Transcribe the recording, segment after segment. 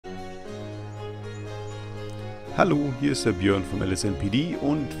Hallo, hier ist der Björn vom LSNPD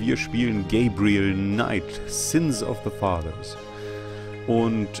und wir spielen Gabriel Knight, Sins of the Fathers.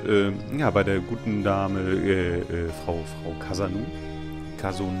 Und ja, bei der guten Dame, Frau Cazaunoux,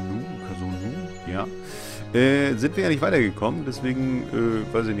 ja, sind wir ja nicht weitergekommen, deswegen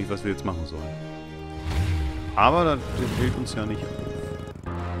weiß ich nicht, was wir jetzt machen sollen. Aber das hält uns ja nicht auf.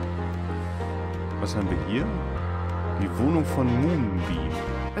 Was haben wir hier? Die Wohnung von Moonbeam.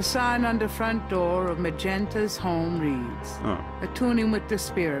 A sign on the front door of Magenta's home reads, Attuning with the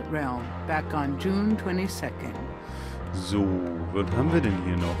Spirit Realm, back on June 22nd. So, was haben wir denn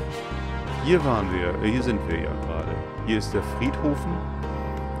hier noch? Hier waren wir, hier sind wir ja gerade. Hier ist der Friedhofen.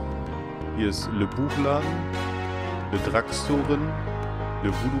 Hier ist Le Buchladen, Le Drugstoren,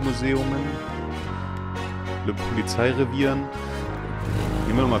 Le Voodoo-Museumen, Le Polizeirevieren.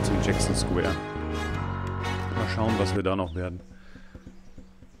 Gehen wir nochmal zum Jackson Square. Mal schauen, was wir da noch werden.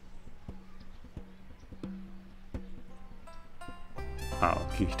 Ah,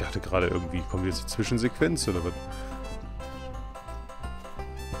 okay, ich dachte gerade irgendwie, kommt jetzt die Zwischensequenz oder was?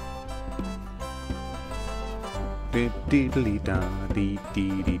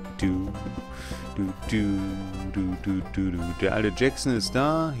 Der alte Jackson ist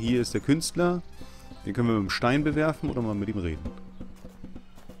da, hier ist der Künstler. Den können wir mit dem Stein bewerfen oder mal mit ihm reden.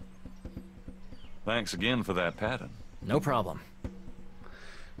 Thanks again for that pattern. No problem.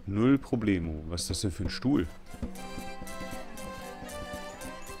 Null Problemo. Was ist das denn für ein Stuhl?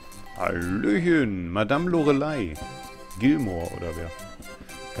 Hallöchen, Madame Lorelei. Gilmore oder wer?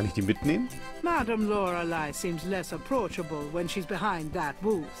 Kann ich die mitnehmen? Madame Lorelei seems less approachable when she's behind that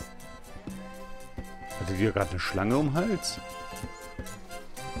booth. Hatte die ja gerade eine Schlange um den Hals?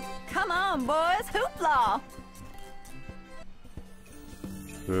 Come on, boys, hoopla!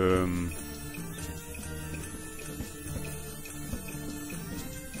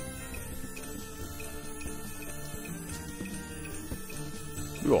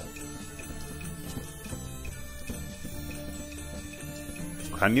 Ja.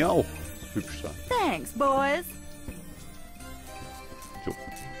 Kann ja auch hübsch sein. Thanks, boys. So.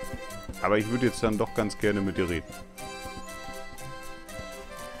 Aber ich würde jetzt dann doch ganz gerne mit dir reden.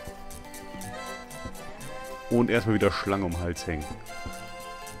 Und erstmal wieder Schlange um den Hals hängen.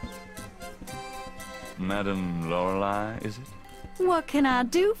 Madame Lorelei, is it? What can I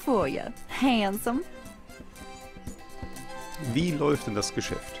do for you, handsome? Wie läuft denn das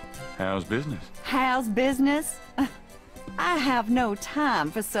Geschäft? How's business? How's business? I have no time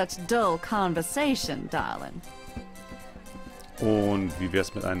for such dull conversation, darling. Und wie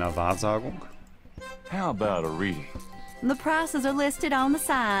wär's mit einer Wahrsagung? How about a reading? The prices are listed on the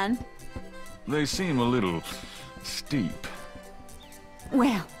sign. They seem a little steep.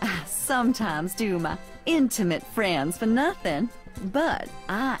 Well, I sometimes do my intimate friends for nothing, but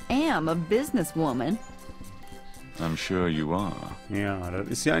I am a businesswoman. I'm sure you are. Ja, das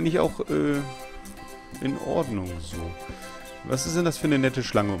ist ja eigentlich auch in Ordnung so. Was ist denn das für eine nette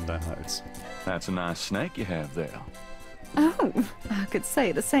Schlange um deinen Hals? That's a nice snake you have there. Oh, I could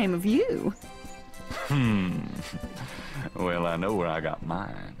say the same of you. Well, I know where I got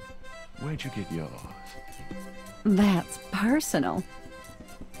mine. Where'd you get yours? That's personal.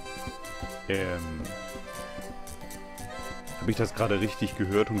 Habe ich das gerade richtig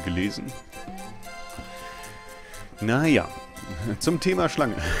gehört und gelesen? Naja, zum Thema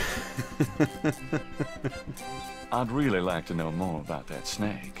Schlange. I'd really like to know more about that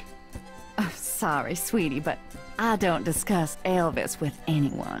snake. Oh, sorry, sweetie, but I don't discuss Elvis with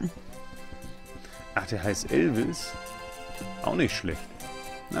anyone. Ach, der heißt Elvis? Auch nicht schlecht.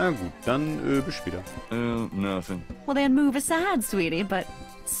 Na gut, dann bis später. Nothing. Well, then move aside, sweetie, but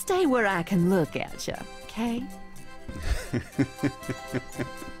stay where I can look at you, okay?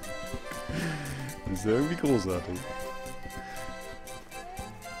 Das ist ja irgendwie großartig.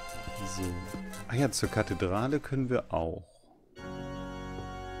 So. Ach ja, zur Kathedrale können wir auch.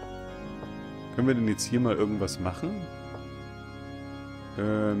 Können wir denn jetzt hier mal irgendwas machen?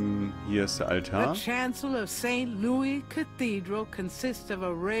 Hier ist der Altar. The chancel of St. Louis Cathedral consists of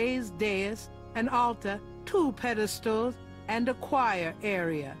a raised dais, an altar, 2 pedestals, and a choir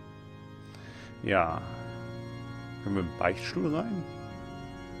area. Ja. Können wir im Beichtstuhl rein?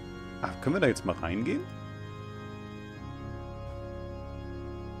 Ach, können wir da jetzt mal reingehen?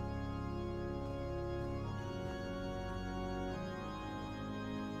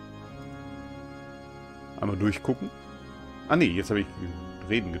 Einmal durchgucken. Ah nee, jetzt habe ich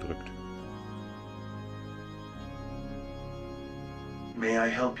Reden gedrückt. May I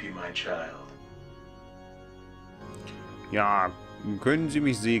help you, my child? Ja, können Sie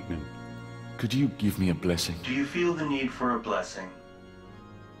mich segnen? Could you give me a blessing? Do you feel the need for a blessing?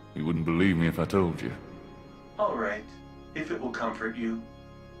 You wouldn't believe me if I told you. All right, if it will comfort you.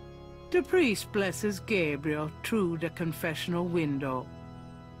 The priest blesses Gabriel through the confessional window.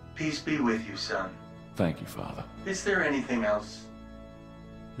 Peace be with you, son. Thank you, Father. Is there anything else?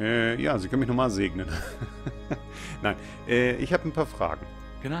 Ja, Sie können mich nochmal segnen. Nein, ich habe ein paar Fragen.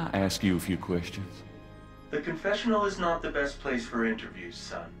 Can I ask you a few questions? The confessional is not the best place for interviews,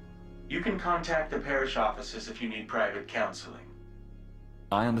 son. You can contact the parish offices if you need private counseling.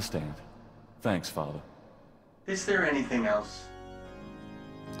 I understand. Thanks, Father. Is there anything else?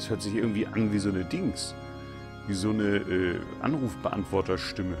 Das hört sich irgendwie an wie so eine Dings. Wie so eine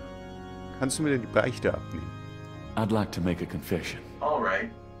Anrufbeantworterstimme. Kannst du mir denn die Beichte abnehmen? I'd like to make a confession. All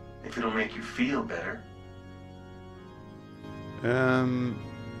right, if it'll make you feel better.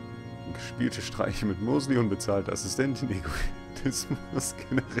 Gespielte Streiche mit Mosley, unbezahlte Assistentin, Egoismus,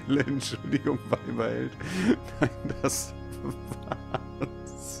 generelle Entschuldigung beibehält. Nein, das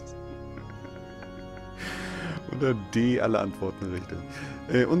war's. Oder D, alle Antworten richtig.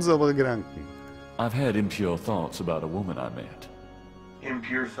 Unsaubere Gedanken. I've had impure thoughts about a woman I met.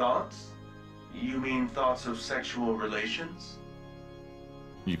 Impure thoughts? You mean thoughts of sexual relations?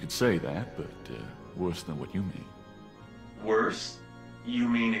 You could say that, but worse than what you mean. Worse? You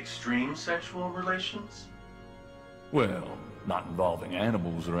mean extreme sexual relations? Well, not involving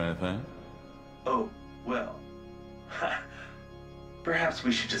animals or anything. Oh, well. Perhaps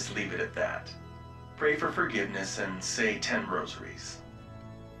we should just leave it at that. Pray for forgiveness and say 10 rosaries.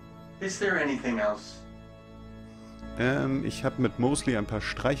 Is there anything else? Ich habe mit Mosley ein paar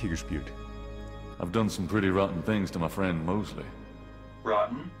Streiche gespielt. I've done some pretty rotten things to my friend Mosley.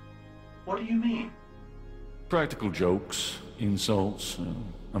 Rotten? What do you mean? Practical jokes, insults,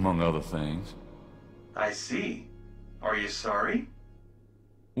 among other things. I see. Are you sorry?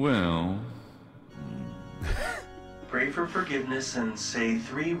 Well... Pray for forgiveness and say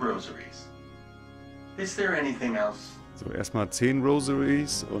 3 rosaries. Is there anything else? So, erstmal 10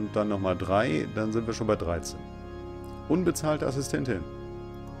 Rosaries und dann nochmal 3, dann sind wir schon bei 13. Unbezahlte Assistentin.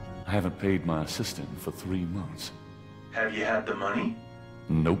 I haven't paid my assistant for 3 months. Have you had the money?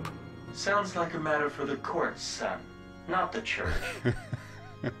 Nope. Sounds like a matter for the courts, son, not the church.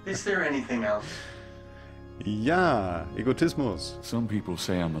 Is there anything else? Ja, Egotismus. Some people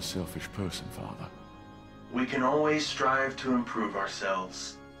say I'm a selfish person, Father. We can always strive to improve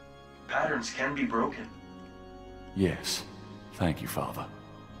ourselves. Patterns can be broken. Yes. Thank you, Father.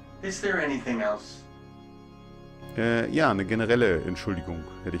 Is there anything else? Ja, eine generelle Entschuldigung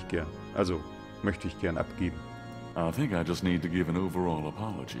hätte ich gern. Also, möchte ich gern abgeben. I think I just need to give an overall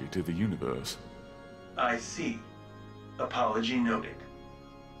apology to the universe. I see. Apology noted.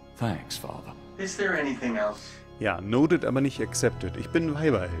 Thanks, Father. Is there anything else? Ja, noted, aber nicht accepted. Ich bin ein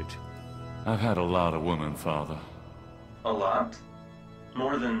Weiberheld. I've had a lot of women, Father. A lot?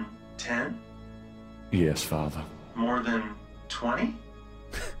 More than 10? Yes, Father. More than 20?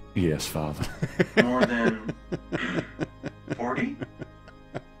 Yes, Father. More than 40?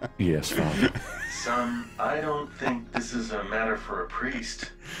 Yes, Father. Son, I don't think this is a matter for a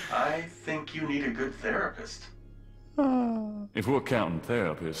priest. I think you need a good therapist. If we're counting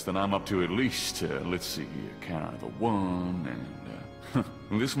therapists, then I'm up to at least, let's see here, kind of a 1, and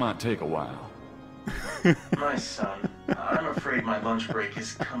this might take a while. My son, I'm afraid my lunch break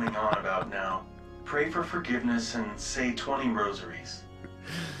is coming on about now. Pray for forgiveness and say 20 rosaries.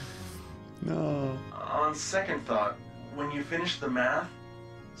 No. On second thought, when you finish the math,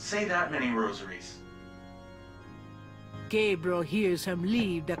 say that many rosaries. Gabriel hears him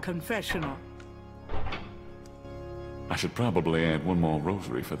leave the confessional. I should probably add 1 more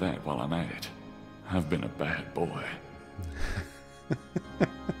rosary for that while I'm at it. I've been a bad boy.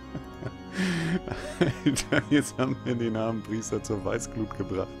 Alter, jetzt haben wir den armen Priester zur Weißglut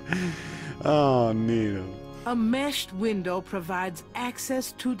gebracht. Oh, nee. A meshed window provides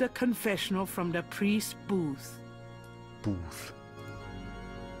access to the confessional from the priest's booth. Booth.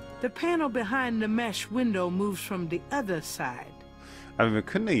 The panel behind the mesh window moves from the other side. Aber wir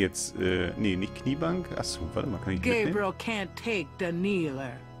können ja jetzt, nee, nicht Kniebank. Achso, warte mal, kann ich mitnehmen? Gabriel can't take the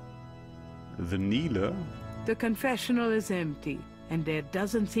kneeler. The kneeler? The confessional is empty, and there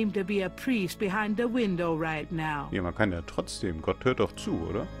doesn't seem to be a priest behind the window right now. Ja, man kann ja trotzdem. Gott hört doch zu,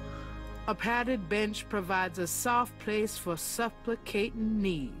 oder? A padded bench provides a soft place for supplicating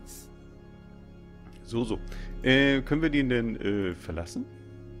knees. So, so. Können wir den denn verlassen?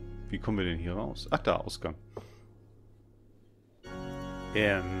 Wie kommen wir denn hier raus? Ach, da, Ausgang.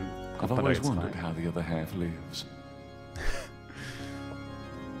 I've Kommt man da always jetzt wondered rein? how the other half lives.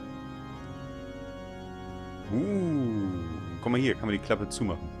 Guck mal hier, kann man die Klappe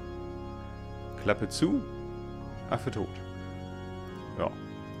zumachen. Klappe zu, Affe tot. Ja,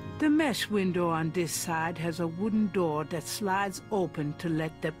 The mesh window on this side has a wooden door that slides open to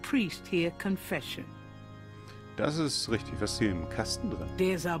let the priest hear confession. Das ist richtig. Was ist hier im Kasten drin?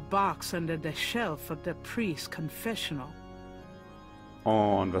 There's a box under the shelf of the priest's confessional.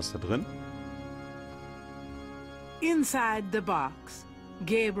 Und was ist da drin? Inside the box,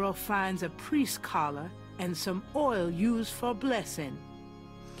 Gabriel finds a priest's collar and some oil used for blessing.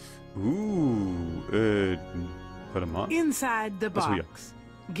 Warte mal. Inside the Achso, ja. box,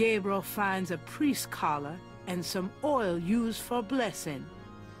 Gabriel finds a priest's collar and some oil used for blessing.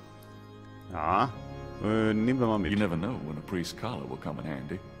 Ja, nehmen wir mal You mit. never know when a priest's collar will come in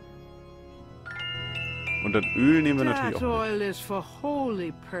handy. Und das Öl nehmen wir natürlich That auch mit. oil is for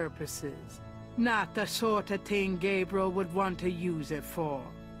holy purposes, not the sort of thing Gabriel would want to use it for.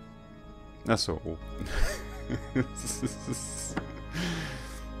 Achso, oh.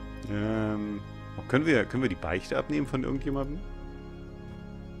 Können wir die Beichte abnehmen von irgendjemandem?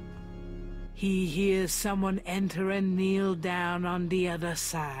 He hears someone enter and kneel down on the other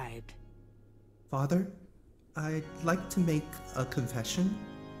side. Father, I'd like to make a confession.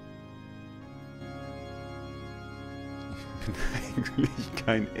 Ich bin eigentlich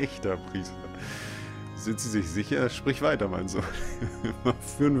kein echter Priester. Sind Sie sich sicher? Sprich weiter, mein Sohn.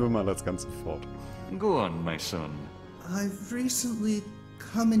 Führen wir mal das Ganze fort. Go on, my son. I've recently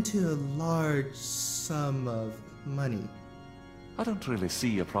come into a large sum of money. I don't really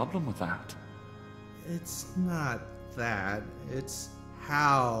see a problem with that. It's not that, it's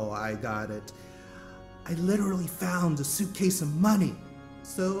how I got it. I literally found a suitcase of money.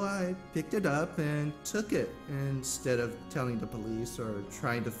 So I picked it up and took it instead of telling the police or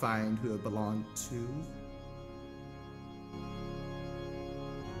trying to find who it belonged to.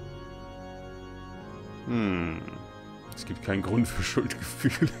 Es gibt keinen Grund für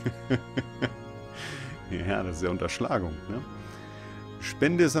Schuldgefühle. Ja, das ist ja Unterschlagung, ne?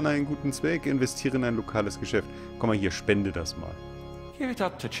 Spende es an einen guten Zweck, investiere in ein lokales Geschäft. Komm mal hier, spende das mal. Give it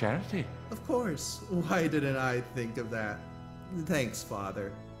up to charity. Of course. Why didn't I think of that? Thanks,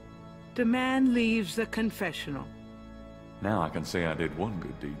 Father. The man leaves the confessional. Now I can say I did one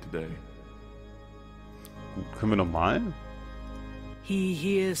good deed today. Gut, können wir nochmal? He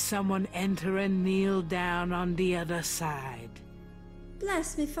hears someone enter and kneel down on the other side.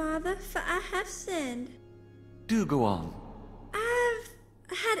 Bless me, Father, for I have sinned. Do go on. I've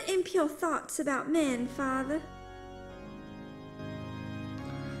had impure thoughts about men, Father.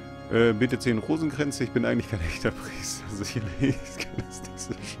 Bitte 10 Rosenkränze, ich bin eigentlich kein echter Priester. Sicherlich kann das nicht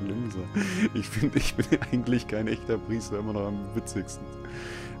so schlimm sein. Ich finde, ich bin eigentlich kein echter Priester, immer noch am witzigsten.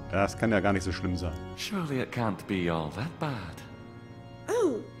 Das kann ja gar nicht so schlimm sein. Surely it can't be all that bad.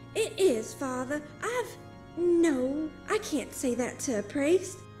 Oh, it is, Father. No, I can't say that to a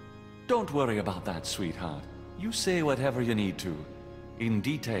priest. Don't worry about that, sweetheart. You say whatever you need to. In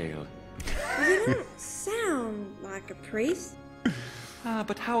detail. You don't sound like a priest.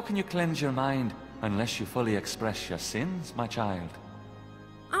 But how can you cleanse your mind unless you fully express your sins, my child?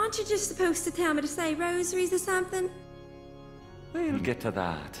 Aren't you just supposed to tell me to say rosaries or something? We'll get to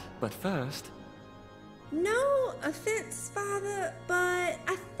that. But first... No offense, Father, but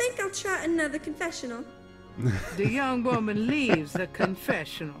I think I'll try another confessional. The young woman leaves the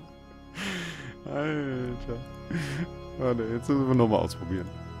confessional. Alter. Warte, jetzt müssen wir nochmal ausprobieren.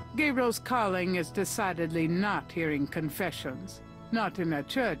 Gabriel's calling is decidedly not hearing confessions. Not in a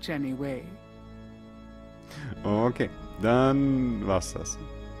church, anyway. Okay, dann war's das.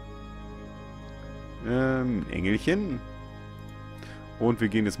 Engelchen. Und wir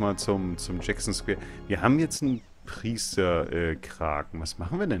gehen jetzt mal zum Jackson Square. Wir haben jetzt einen Priesterkragen. Was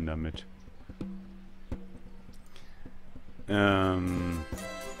machen wir denn damit? Ich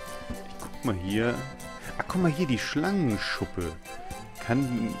guck mal hier. Ach, guck mal hier, die Schlangenschuppe.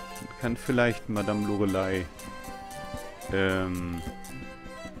 Kann vielleicht Madame Lorelei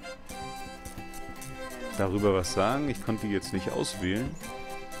darüber was sagen? Ich konnte die jetzt nicht auswählen.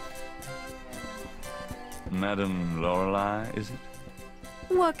 Madame Lorelei, is it?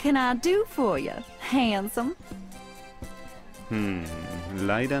 What can I do for you, handsome?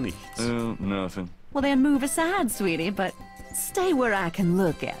 Leider nichts. Nothing. Well, then move aside, sweetie, but stay where I can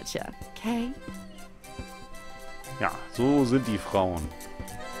look at you, okay? Ja, so sind die Frauen.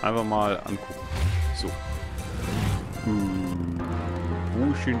 Einfach mal angucken. So.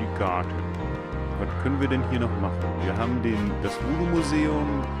 Wo ist denn die Karte? Was können wir denn hier noch machen? Wir haben das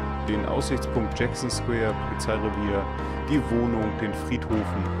Voodoo-Museum, den Aussichtspunkt Jackson Square, Polizeirevier, die Wohnung, den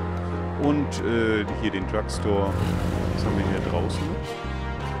Friedhofen und hier den Drugstore. Was haben wir hier draußen?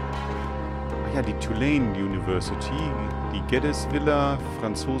 Ach ja, die Tulane University, die Geddes Villa,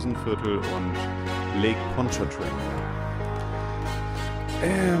 Franzosenviertel und Lake Pontchartrain.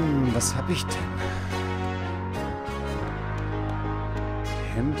 Was hab ich denn?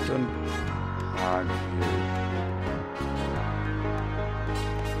 Hemd und Haargel.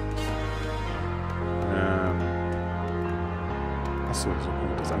 Achso, so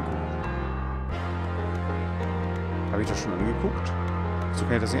kann ich das angucken. Habe ich das schon angeguckt? So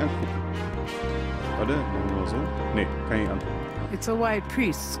kann ich das nicht angucken. Warte, machen wir mal so. Nee, kann ich nicht angucken. It's a white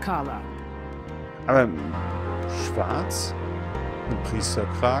priest's collar. Aber schwarz? Ein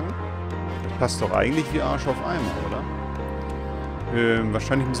Priesterkragen? Das passt doch eigentlich wie Arsch auf Eimer, oder?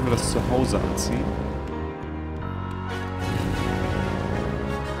 Wahrscheinlich müssen wir das zu Hause anziehen.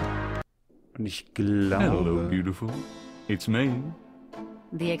 Und ich glaube... Hello, beautiful. It's me.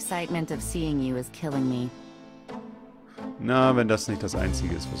 The excitement of seeing you is killing me. Na, wenn das nicht das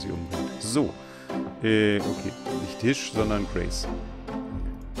Einzige ist, was sie umbringt. So. Okay. Nicht Tisch, sondern Grace.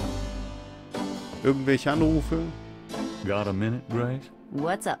 Irgendwelche Anrufe? Got a minute, Grace?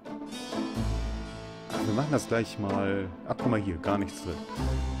 What's up? Ach, wir machen das gleich mal... Ach, guck mal hier, gar nichts drin.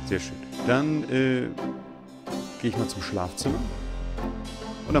 Sehr schön. Dann gehe ich mal zum Schlafzimmer.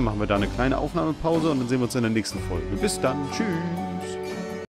 Und dann machen wir da eine kleine Aufnahmepause und dann sehen wir uns in der nächsten Folge. Bis dann. Tschüss.